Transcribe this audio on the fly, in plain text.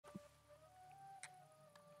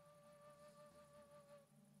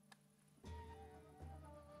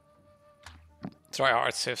Try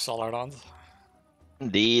hard saves all around.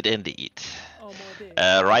 Indeed, indeed.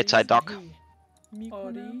 Right side dock.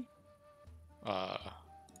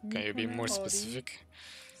 Can you be more specific?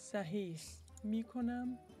 You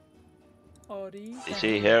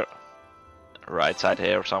see here? Right side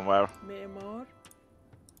here somewhere.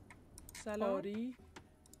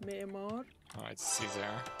 Alright, see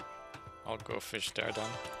there. I'll go fish there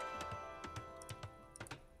then.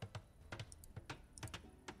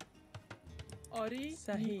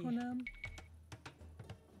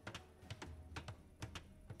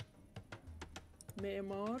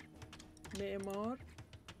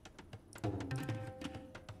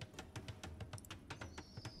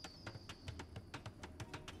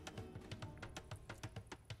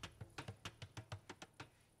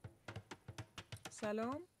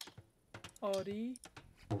 سلام آری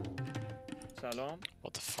سلام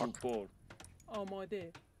What the fuck? چوب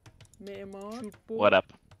آماده معمار What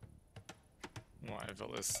up? My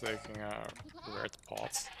villa is taking a weird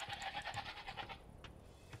pot.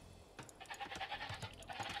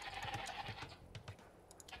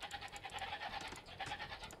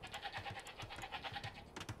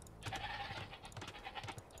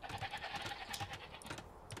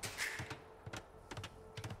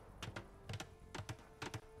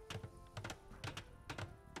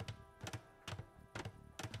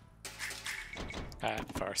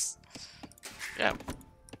 First. Yeah.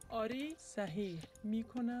 آری صحیح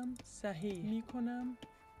میکنم صحیح میکنم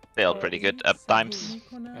Still pretty good at times.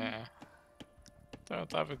 Yeah.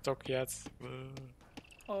 Don't have a dock yet.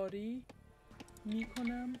 آری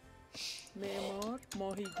میکنم معمار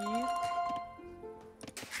ماهیگیر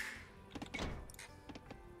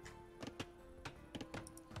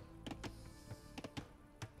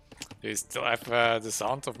Do you still have the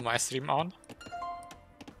sound of my stream on?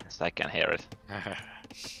 Yes, I can hear it.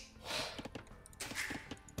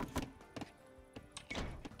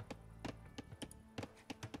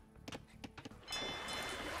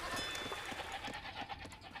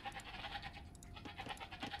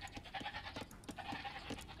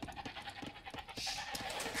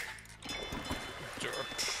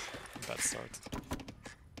 Bad start.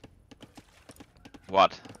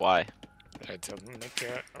 What? Why? I didn't make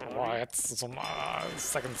it. Why had some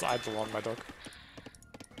seconds idle on my dock.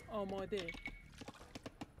 آماده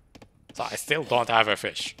So I still don't have a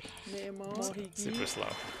fish. معمار Super ماهیگیر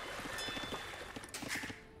slow.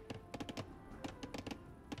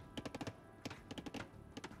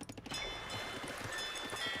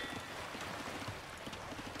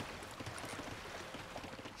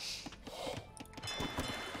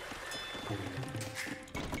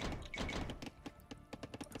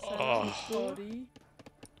 آری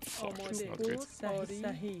Fuck, it's آماده not good.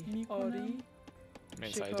 صحیح میکنم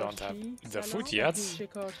Means I don't have the food yet.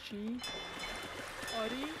 شکارچی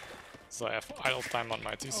آری So I have idle time on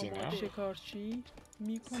my TC now. آماده شکارچی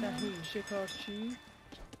میکنم صحیح شکارچی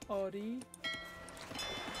آری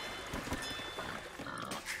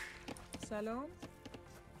سلام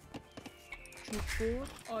چوب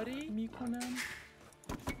آری میکنم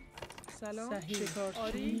سلام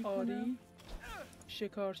شکارچی آری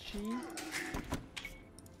شکارچی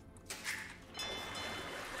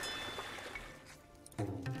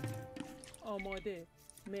آماده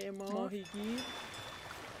معمار ماهیگیر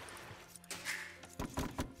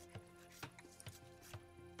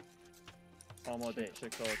آماده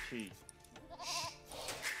شکارچی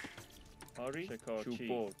آری شکارچی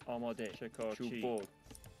چوب آماده شکارچی چوب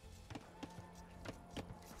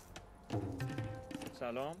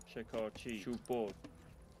سلام شکارچی چوب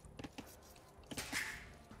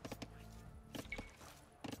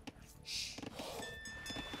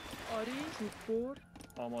آری چوب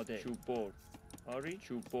آماده چوب آری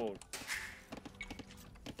چوب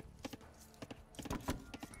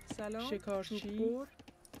سلام شکارچی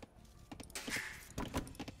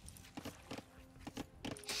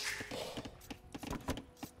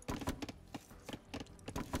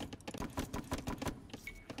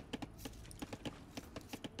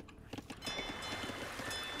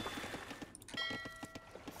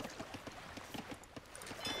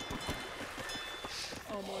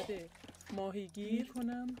آماده ماهیگیر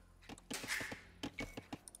کنم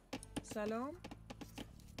سلام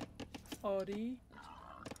آری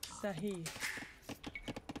صحیح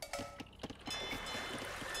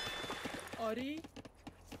آری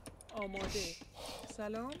آماده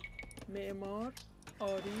سلام معمار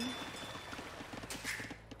آری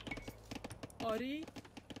آری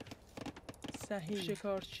صحیح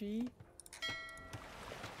شکارچی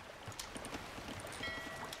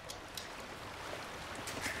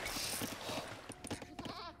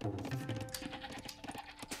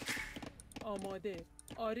آماده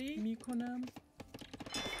آری میکنم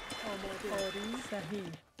آماده. آری.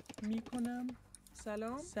 صحیح. میکنم.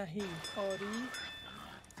 سلام. صحیح. آری.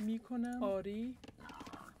 میکنم. آری.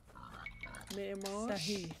 معمار.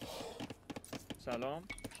 صحیح. سلام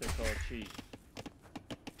شکارچی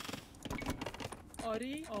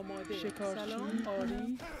آری. آماده. شکارچی. سلام.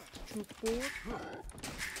 آری. چوب برد.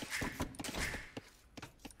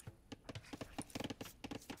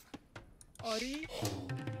 آری.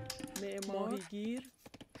 معمار. ماهیگیر.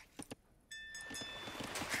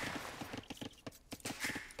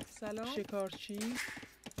 سلام. شکارچی.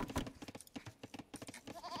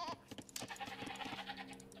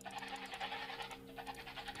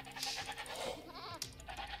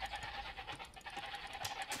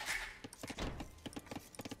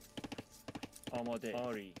 آماده.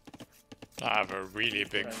 آری I have a really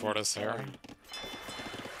big fortress here.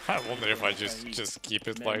 I wonder if I just keep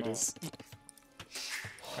it like this.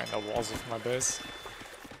 Kind of walls of my base.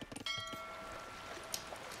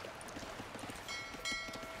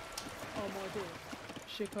 آماده.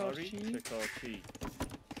 آری شکارچی. شکارچی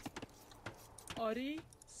آری.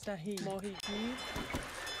 صحیح. ماهیگیر.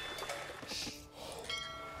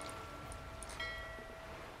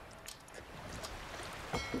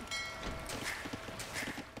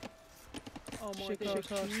 آماده.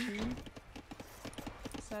 شکارچی.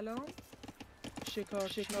 سلام.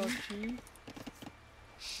 شکارچی.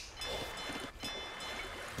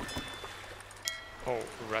 Oh,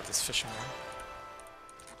 rat is fishing now.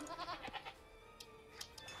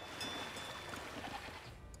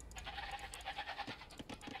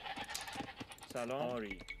 سلام.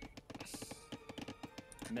 آری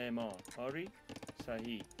معمار. آری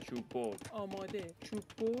صحیح. چوب برد. آماده. چوب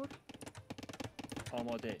برد.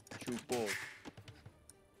 آماده. چوب برد.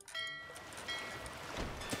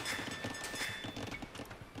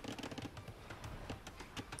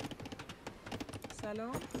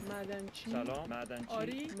 سلام. معدنچی. سلام معدنچی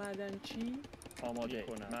آری. معدنچی. آماده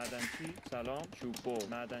کنم. معدنچی سلام. چوب برد.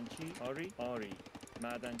 معدنچی آری آری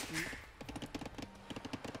معدنچی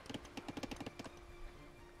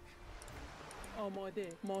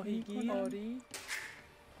آماده. ماهیگیر. آری.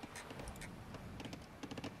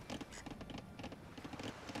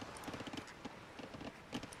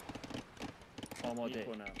 آماده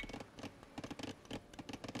کنم.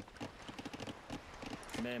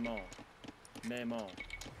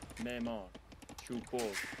 معمار چوب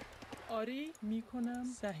برد. آری. میکنم.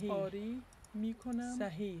 صحیح. آری. میکنم.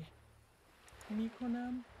 صحیح.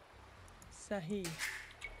 میکنم. صحیح.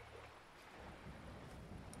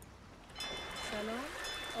 سلام.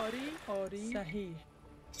 آری. صحیح.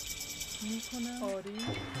 میکنم. آری.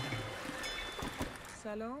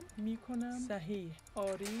 سلام. میکنم. صحیح.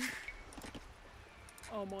 آری.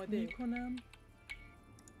 آماده. میکنم.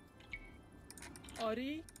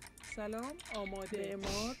 آری. سلام. آماده.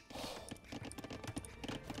 معمار.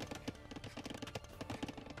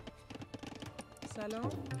 سلام.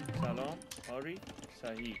 سلام. آری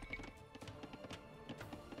صحیح.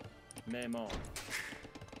 معمار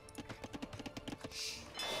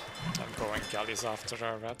I'm going galleys after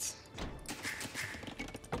our rat.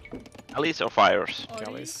 Galleys or fires? آری.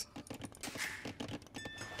 Galleys.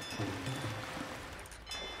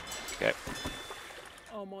 Okay.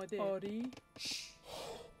 آماده. آری.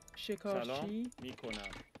 شکارچی. سلام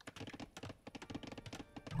میکنم.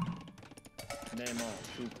 معمار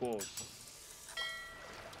چوب برد.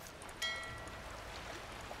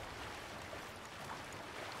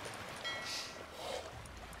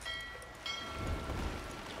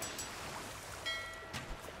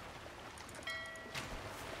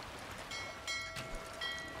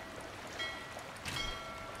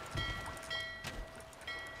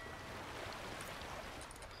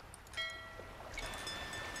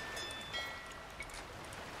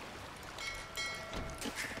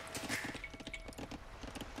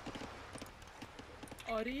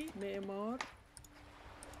 آری. معمار.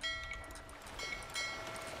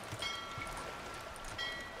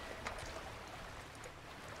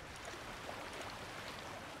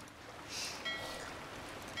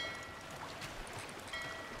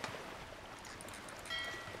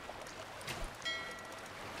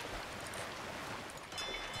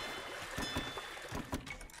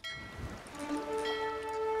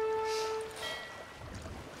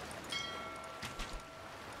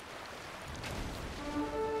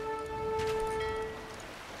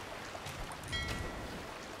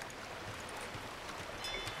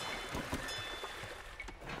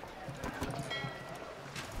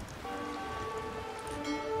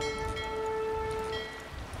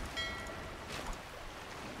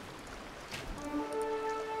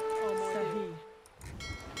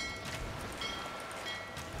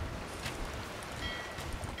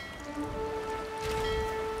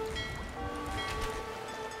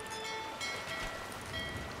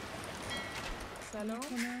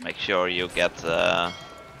 make sure you get the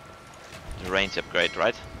range upgrade,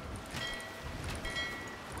 right?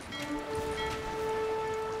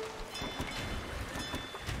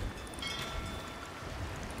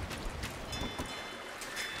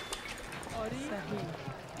 آری صحیح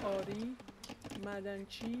آری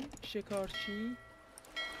معدنچی شکارچی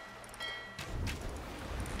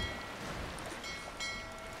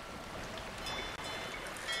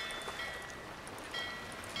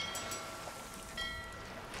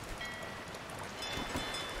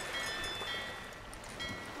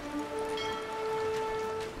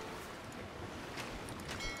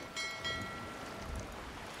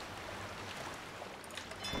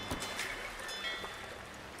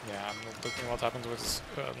Yeah, I'm not looking what happened with this,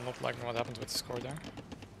 not liking what happened with the score there.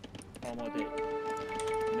 آماده.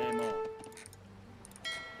 معمار.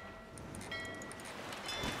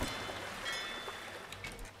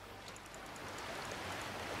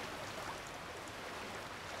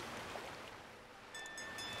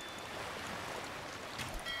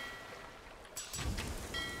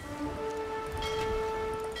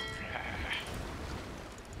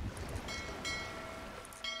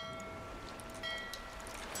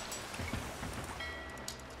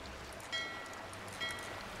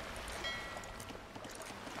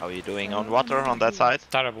 How are you doing on water on that side?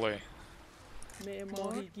 Terribly.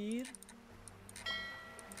 ماهیگیر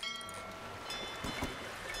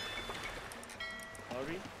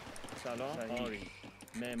آری. سلام. آری.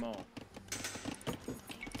 معمار.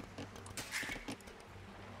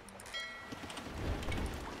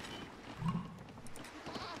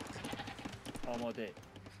 آماده.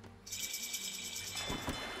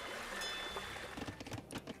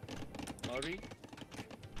 آری.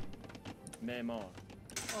 معمار.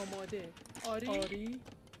 آماده آری آری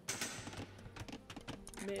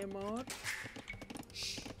معمار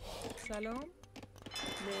سلام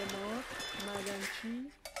معمار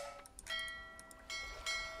معدنچی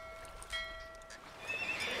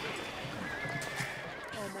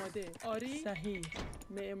آماده آری صحیح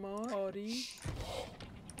معمار آری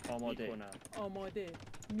آماده کنم. آماده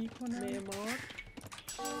میکنم معمار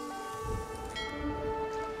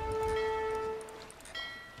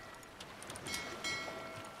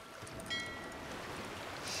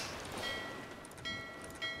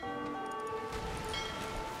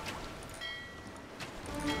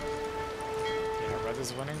Yeah, red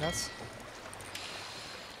is winning that.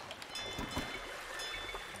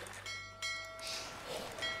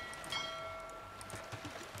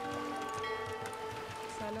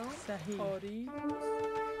 سلام صحیح آری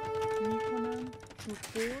میکنم چوب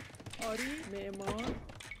بر آری معمار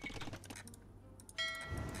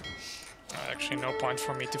Actually, no point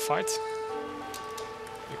for me to fight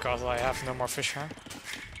because I have no more fish here.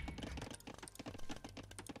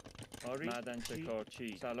 آری. معدن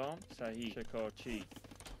شکارچی. سلام. صحیح. شکارچی.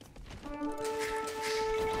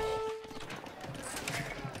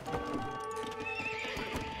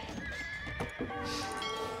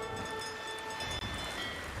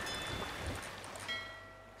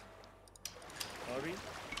 آری.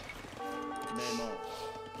 معمار.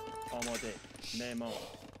 آماده. معمار.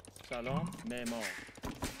 سلام. معمار.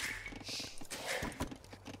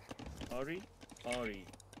 آری. آری.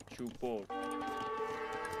 چوب بر.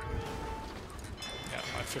 Yeah,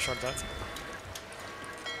 my fish are dead.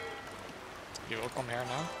 You will come here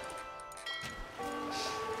now.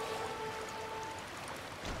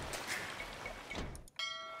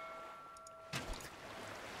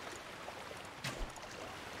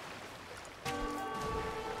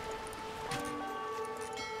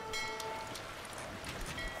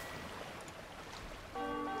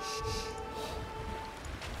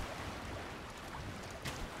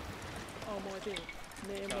 آماده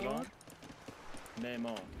سلام. معمار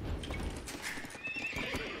معمار.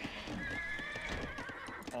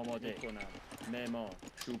 آماده کنم. معمار.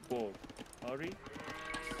 چوب بر. آری.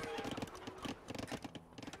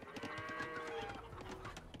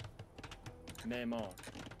 معمار.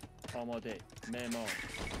 آماده. معمار.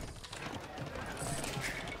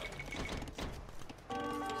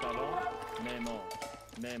 سلام. معمار.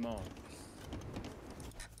 معمار.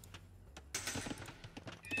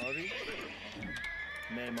 آری.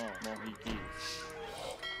 معمار. ماهیگیر.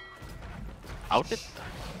 Out it?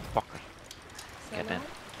 Fucker. Get in.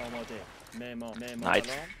 آماده. معمار. معمار. Nice.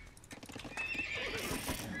 سلام.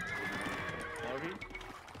 آری.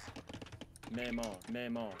 معمار.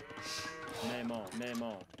 معمار. معمار.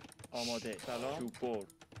 معمار. آماده. سلام. چوب بر.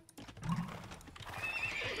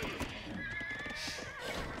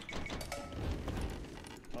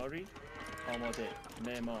 آری. آماده.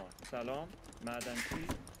 معمار. سلام. معدنچی.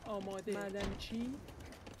 آماده معدنچی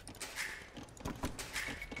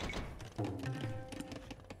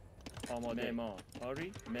آماده. معمار.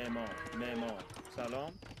 آری. معمار. معمار.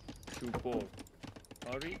 سلام. چوب بر.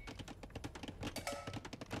 آری.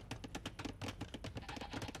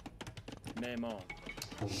 معمار.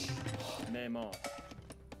 معمار.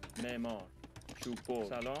 معمار. چوب بر.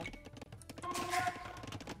 سلام.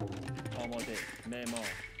 آماده. معمار.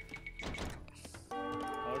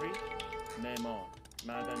 آری. معمار.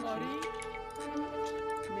 معدنچی. آری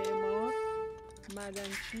معمار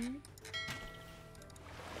معدنچی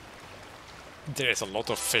There's a lot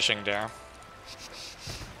of fishing there.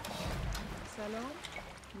 سلام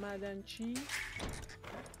معدنچی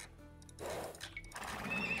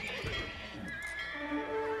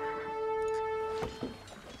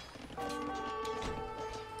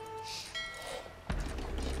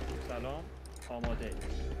سلام. آماده.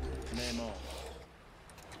 معمار.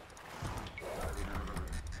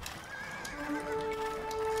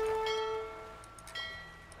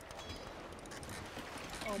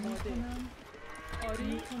 آماده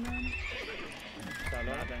آری سلام.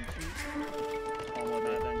 معدنچی.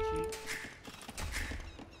 آماده. معدنچی.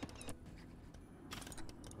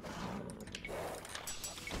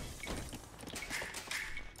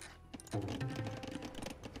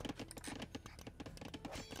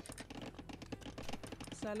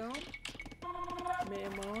 سلام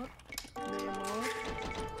معمار معمار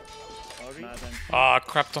آری. معدنچی. Ah,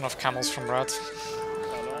 crap ton of camels from red.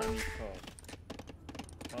 سلام. امیرکار.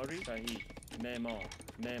 آری. صحیح. معمار.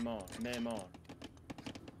 معمار. معمار.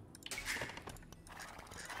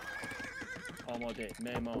 آماده.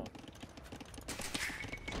 معمار.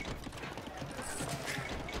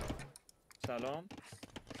 سلام.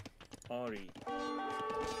 آری.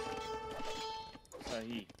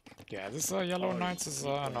 صحیح. Yeah, this yellow knights is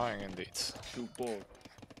annoying indeed. چوب بر.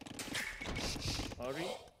 آری.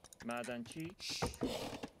 معدنچی.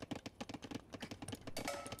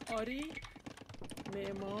 آری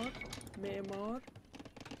معمار معمار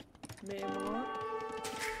معمار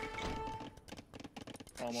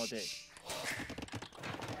آماده.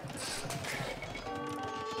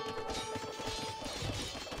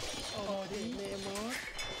 آماده معمار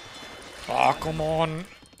Oh, come on.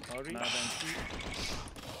 آری. معدنچی.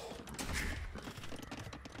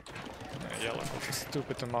 Yellow got a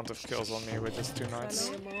stupid amount of kills on me with his two knights.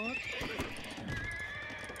 معمار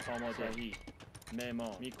آماده. صحیح.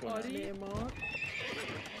 معمار. میکنم. آری معمار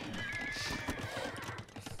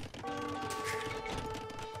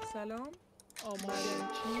سلام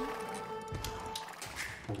معدنچی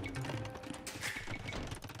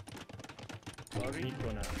آری.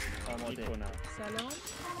 میکنم. آماده. میکنم. سلام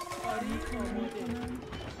آری آماده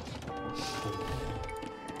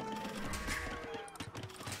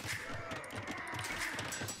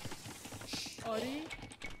آری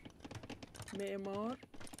معمار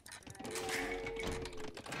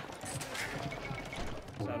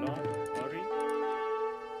سلام. آری.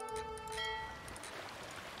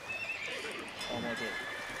 آماده.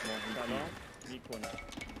 سلام. میکنم.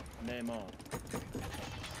 معمار.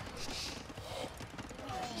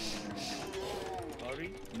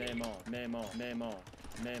 آری. معمار. معمار. معمار.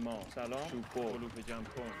 معمار. سلام. چوب بر. کلوپ جمع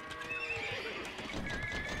کن.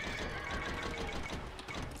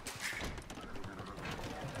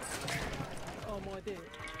 آماده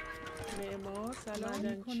معمار سلام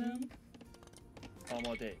معدنچی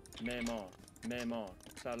آماده. معمار. معمار.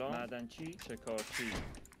 سلام. معدنچی. شکارچی.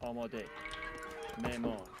 آماده.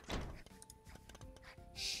 معمار.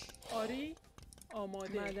 آری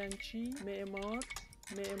آماده معدنچی معمار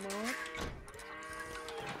معمار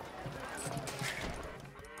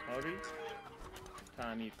آری.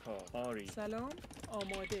 تعمیرکار. آری. سلام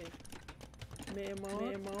آماده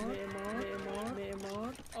معمار معمار معمار معمار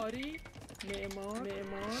معمار آری معمار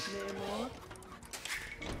معمار معمار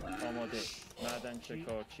آماده. معدنچی.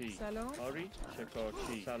 شکارچی. سلام آری.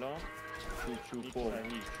 شکارچی. سلام. چوب بر.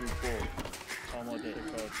 چوب بر. آماده.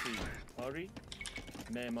 شکارچی. آری.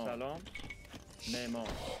 معمار. سلام. معمار.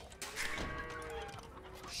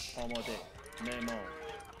 آماده. معمار.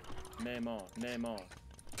 معمار. معمار.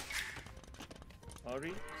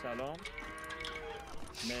 آری. سلام.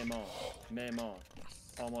 معمار. معمار.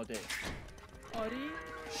 آماده. آری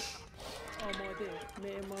آماده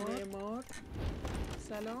معمار معمار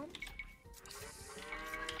سلام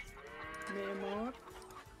معمار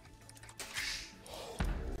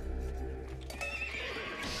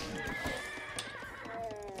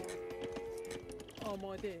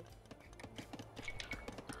آماده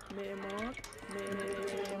معمار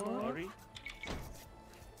معمار آری.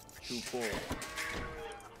 چوب بر.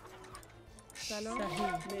 سلام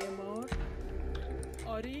معمار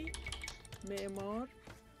آری معمار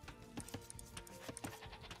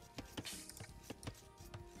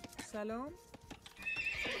سلام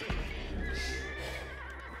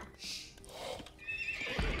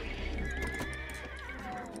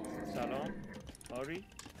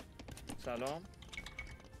سلام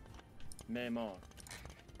معمار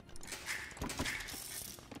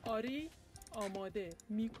آری آماده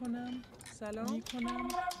میکنم سلام میکنم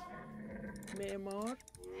معمار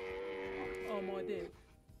آماده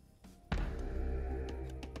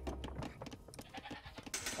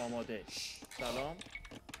آماده سلام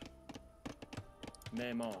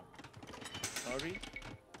معمار آری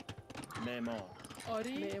معمار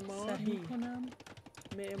آری معمار میکنم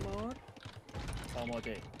معمار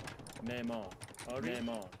آماده معمار آری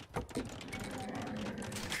معمار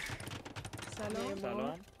سلام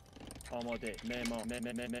سلام آماده معمار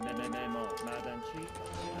معمار معدنچی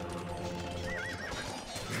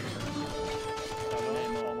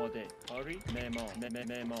سلام معمار آماده آری معمار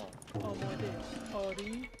معمار آماده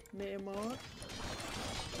آری معمار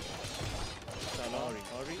سلام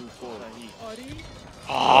آری صحیح آری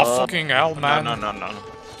Ah, fucking hell, man. No.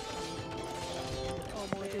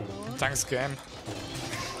 آماده Thanks, game.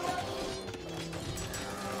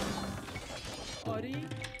 آری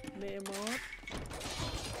معمار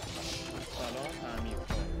سلام تعمیر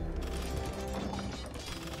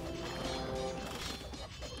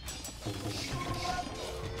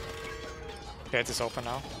Gate is open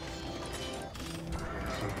now.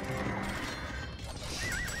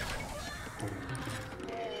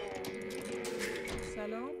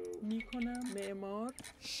 سلام میکنم معمار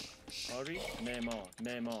آری معمار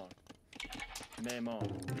معمار معمار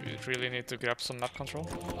We really need to grab some map control.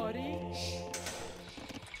 آری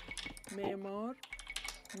معمار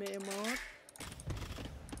معمار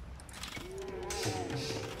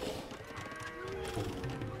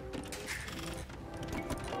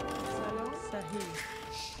سلام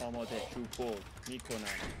صحیح آماده چوب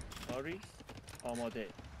میکنم آری آماده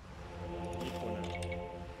میکنم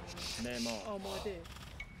معمار آماده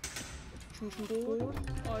چوب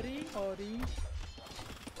آری آری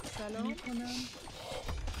سلام میکنم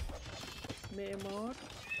معمار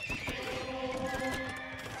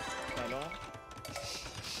سلام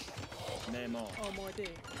معمار آماده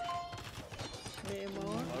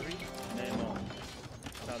معمار آری معمار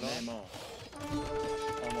سلام معمار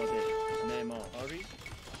آماده معمار آری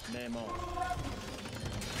معمار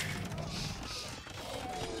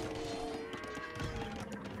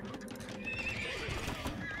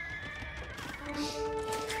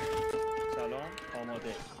سلام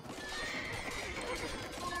آماده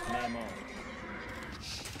معمار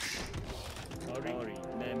آری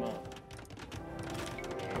معمار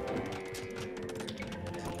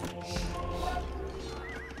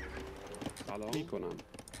سلام میکنم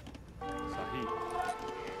صحیح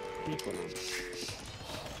میکنم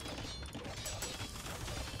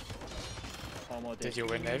آماده Did you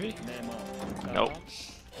win Navy? معمار No. سلام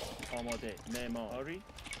آماده معمار آری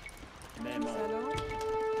معمار سلام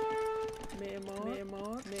معمار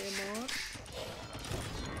معمار معمار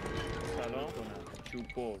سلام کنم چوب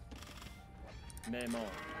برد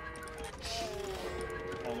معمار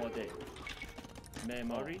آماده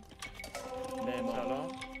معماری معمار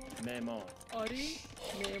سلام معمار آری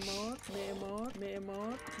معمار معمار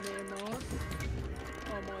معمار معمار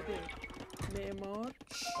آماده معمار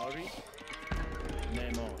آری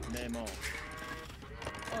معمار معمار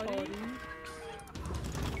آری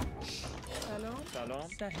سلام سلام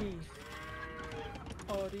صحیح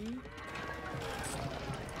آری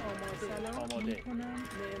آماده سلام آماده. میکنم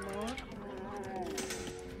معمار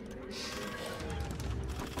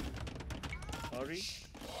آری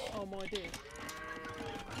آماده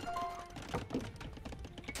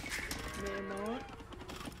معمار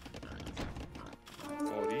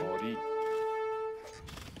آری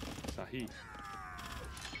صحیح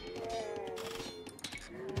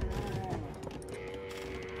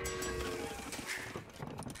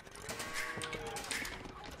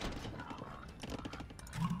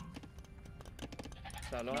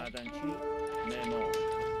سلام معدنچی معمار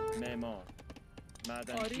معمار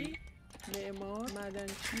معدنچی آری معمار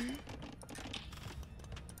معدنچی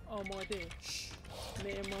آماده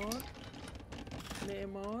معمار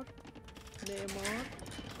معمار معمار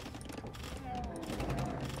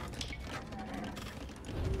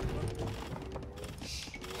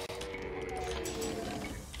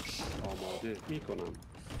آماده میکنم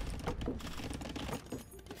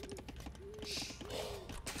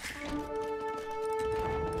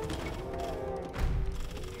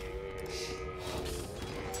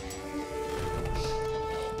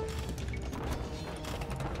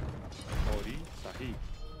آری صحیح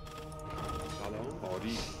سلام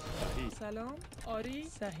آری صحیح سلام آری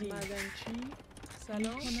صحیح معدنچی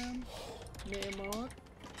سلام کنم معمار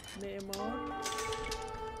معمار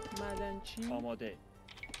معدنچی آماده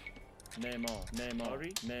معمار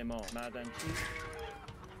معماری معمار معدنچی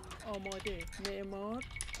آماده معمار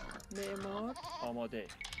معمار آماده.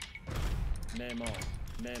 معمار.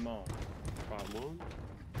 معمار. فرمان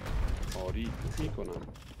آری میکنم.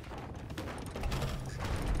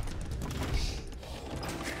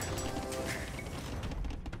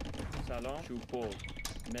 سلام. چوببر.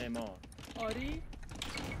 معمار. آری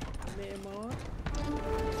معمار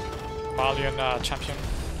Malian champion.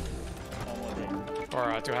 آماده.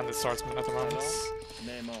 Or two-handed swordsman at the moment.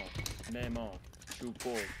 معمار. معمار.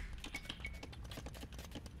 چوببر.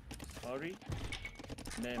 آری.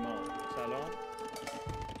 معمار. سلام.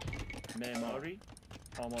 معماری.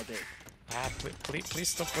 آماده. Please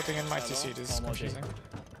stop putting in my TC, this is confusing.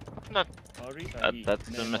 Not آری. that's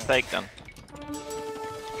a mistake then.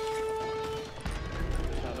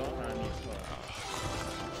 سلام. تعمیرکار.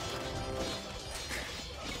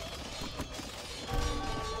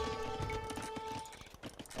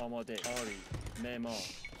 آماده. آری. معمار.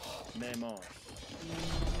 معمار.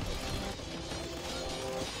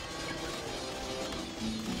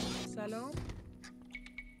 سلام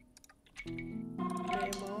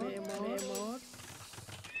معمار معمار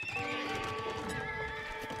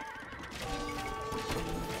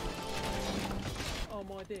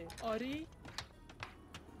آماده آری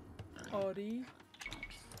آری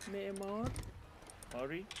معمار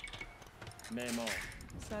آری. معمار.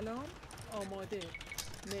 سلام آماده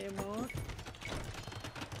معمار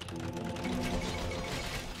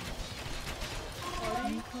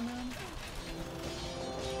آری کنم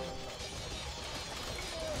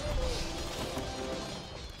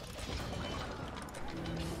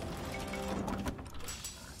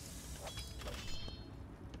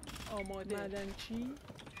آماده معدنچی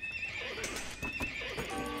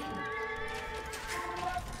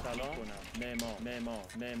سلام کنم. معمار. معمار.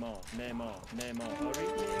 معمار. معمار. معمار. آری.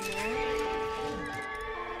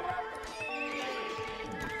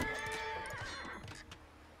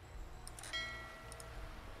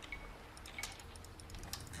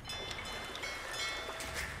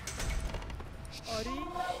 آری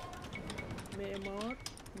معمار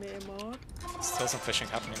معمار Still some fishing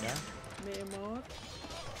happening there. معمار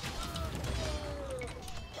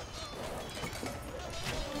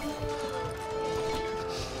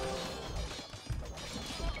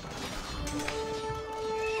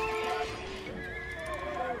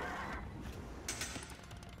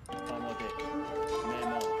آماده.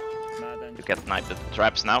 معمار. معدن. You get sniped with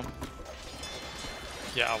traps now.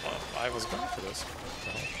 Yeah, well, I was going for this.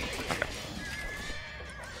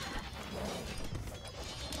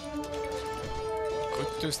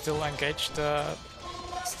 Good to still engage the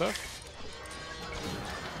stuff.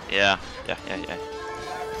 Yeah.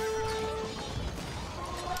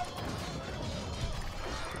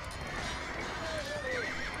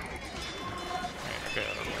 Okay,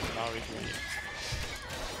 now we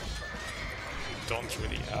don't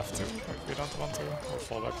really have to, if we don't want to. We'll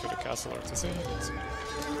fall back to the castle or to sea.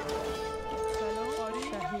 سلام آری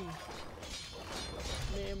صحیح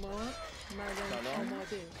معمار معدن سلام.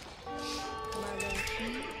 آماده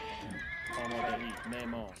معدنچی آمادگی.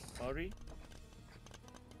 معمار. آری.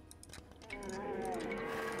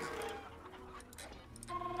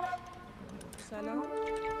 سلام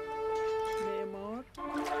معمار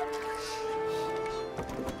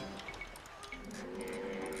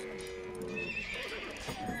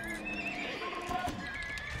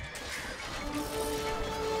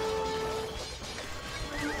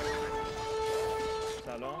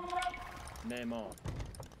سلام. معمار.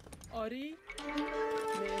 آری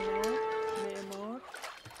معمار معمار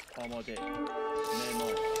آماده.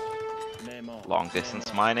 معمار. معمار. Long distance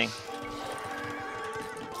mining.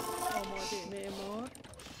 آماده معمار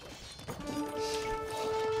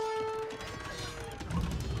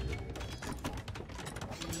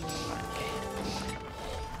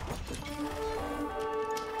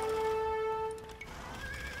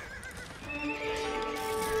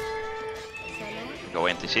سلام Go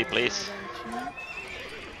into sea, please.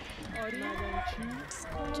 معدنچی آری معدنچی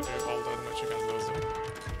To do all the damage against those there.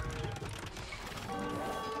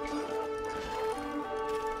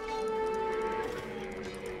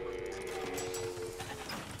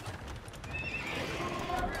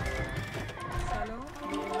 سلام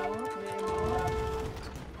معمار معمار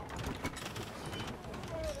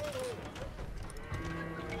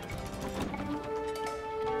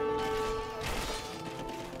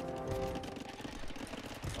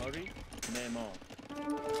آری. معمار.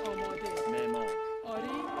 آماده معمار. آری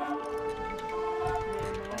معمار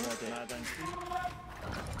آماده. معدنچی.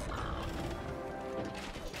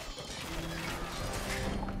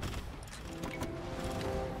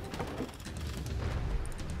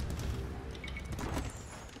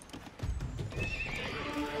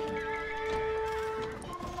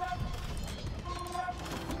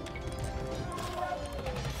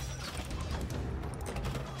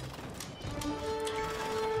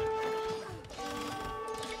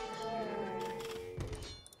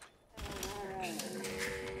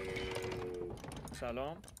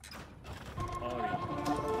 سلام آری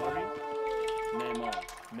آری معمار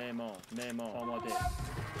معمار معمار آماده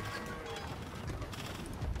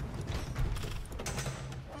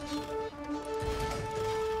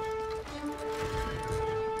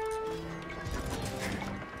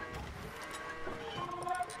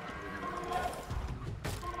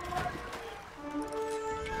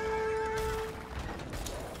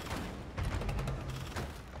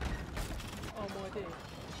آماده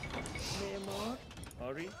معمار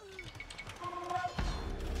آری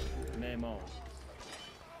معمار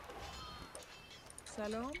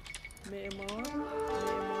سلام معمار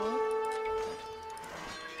معمار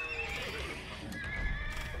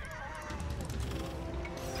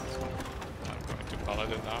I'm going to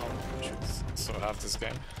Paladin now, which is so have this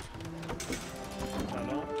game.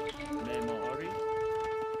 سلام معمار آری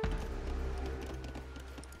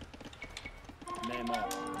معمار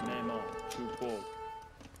معمار چوب برد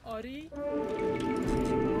آری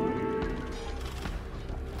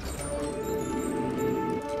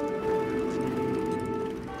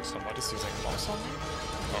Somebody's using mouse on me?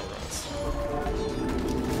 Alright.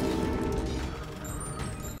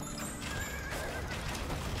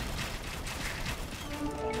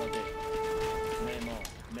 آماده معمار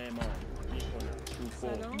معمار میکنم چوب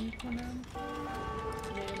برد سلام میکنم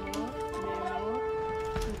معمار معمار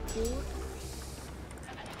چوب برد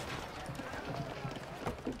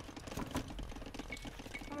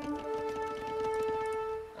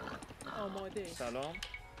آماده سلام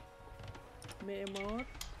معمار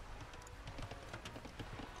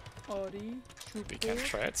آری چوب We can برد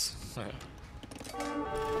trade.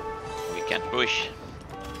 We can push.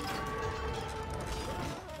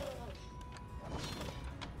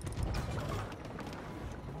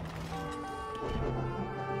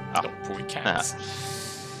 Ah, Nope, we can't. Ah.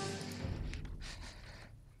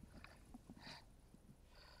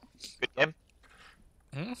 Good game.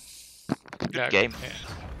 Hmm? Good game. Yeah.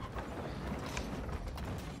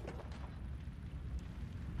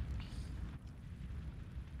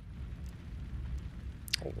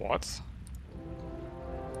 What?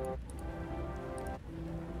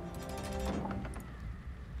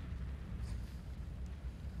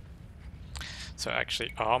 So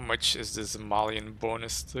actually, how much is this Malian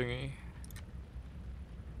bonus thingy?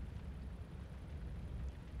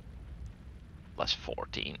 Plus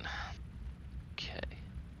 14. Okay.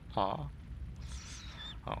 Huh?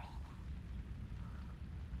 Oh.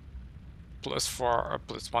 +4 or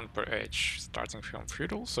 +1 per age, starting from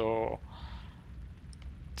feudal, so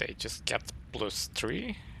they just get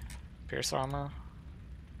 +3 pierce armor.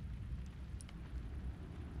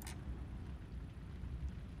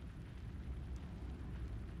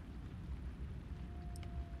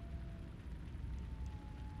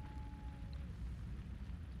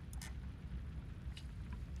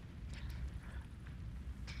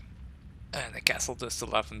 And the castle does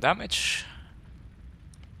 11 damage.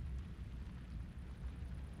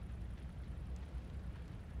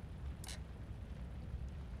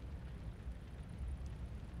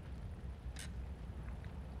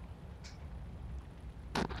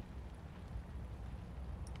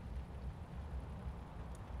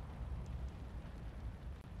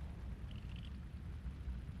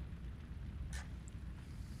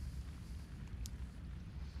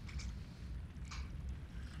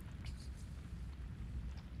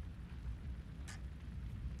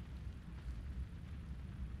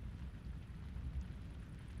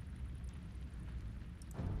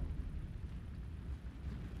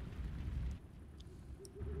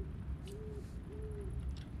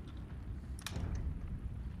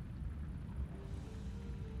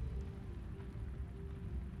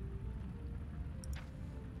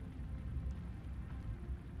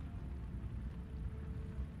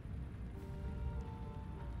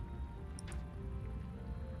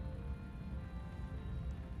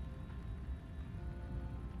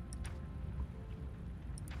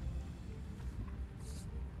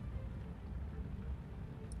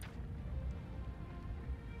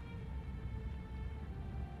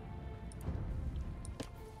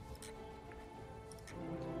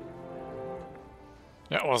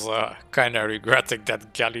 That was kinda regretting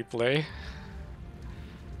that galley play.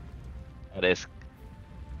 That is.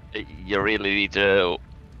 You really need to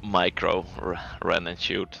run and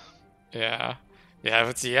shoot. Yeah. Yeah,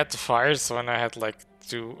 but he had to fire, so when I had like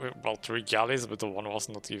three galleys, but the one was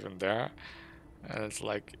not even there. And it's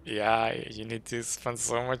like, yeah, you need to spend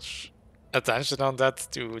so much attention on that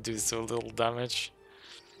to do so little damage.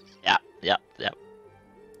 Yeah, yeah, yeah.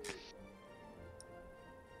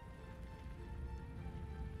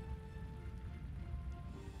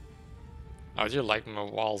 How do you like my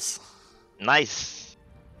walls? Nice.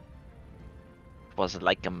 was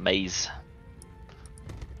like a maze.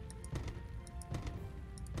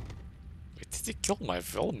 Wait, did he kill my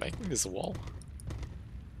will making this wall?